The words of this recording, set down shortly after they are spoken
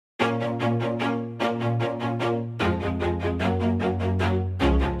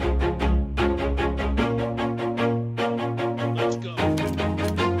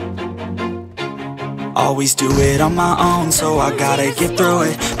Always do it on my own, so I gotta get through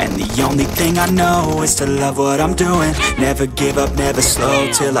it. And the only thing I know is to love what I'm doing. Never give up, never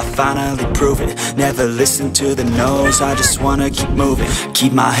slow, till I finally prove it. Never listen to the no's, I just wanna keep moving.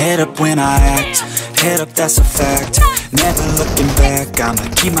 Keep my head up when I act, head up, that's a fact. Never looking back, I'ma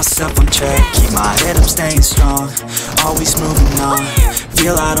keep myself on track. Keep my head up, staying strong, always moving on.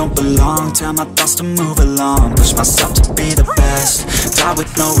 Feel I don't belong, tell my thoughts to move along. Push myself to be the best, die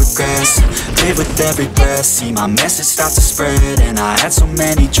with no regrets. Live with every breath, see my message start to spread. And I had so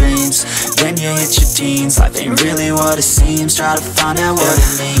many dreams, then you hit your teens. Life ain't really what it seems, try to find out what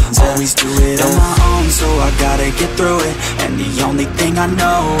it means. Always do it on my own, so I gotta get through it. And the only thing I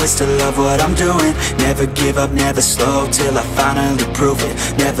know is to love what I'm doing. Never give up, never slow, till I finally prove it.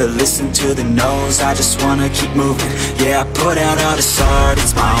 Never listen to the no's, I just wanna keep moving. Yeah, I put out all this art,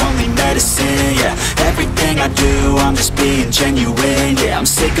 it's my only medicine. Yeah, everything I do, I'm just being genuine. Yeah, I'm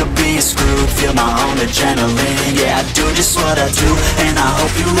sick of being screwed, feel my own adrenaline. Yeah, I do just what I do, and I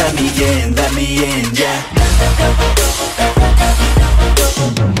hope you let me in, yeah.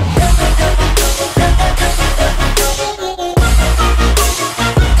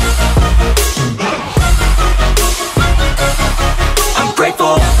 I'm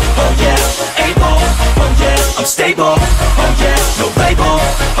grateful, oh yeah, able, oh yeah, I'm stable, oh yeah, no label,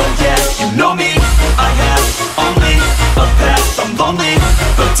 oh yeah, you know me, I have only a path, I'm lonely,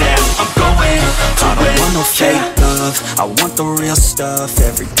 but damn, I'm going to win. I don't want no fake love, I want the real stuff.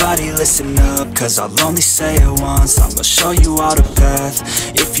 Everybody listen up, cause I'll only say it once. I'm gonna show you all the path,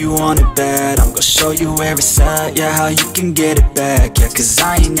 if you want it bad. I'm gonna show you where it's at, yeah, how you can get it back. Yeah, cause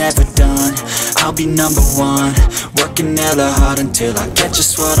I ain't never done, I'll be number one. Working hella hard until I get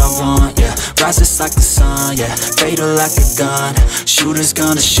just what I want, yeah. Rises like the sun, yeah, fatal like a gun. Shooters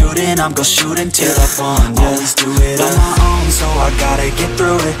gonna shoot and I'm gonna shoot until I won, yeah. Always do it on my own, so I gotta get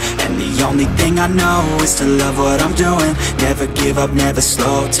through it. And the only thing I know is to love what I'm doing. Never give up, never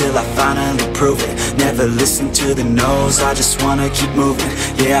slow, till I finally prove it. Never listen to the no's, I just wanna keep moving.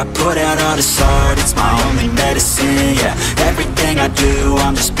 Yeah, I put out all this art, it's my only medicine. Yeah, everything I do,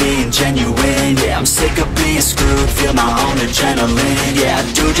 I'm just being genuine. Yeah, I'm sick of being screwed, feel my own adrenaline. Yeah, I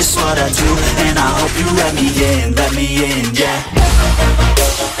do just what I do, and I hope you let me in, yeah.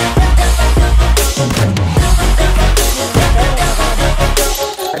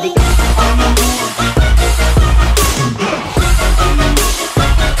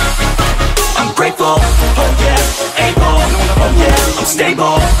 I'm grateful, oh yeah, able, oh yeah, I'm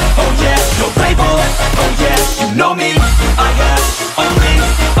stable, oh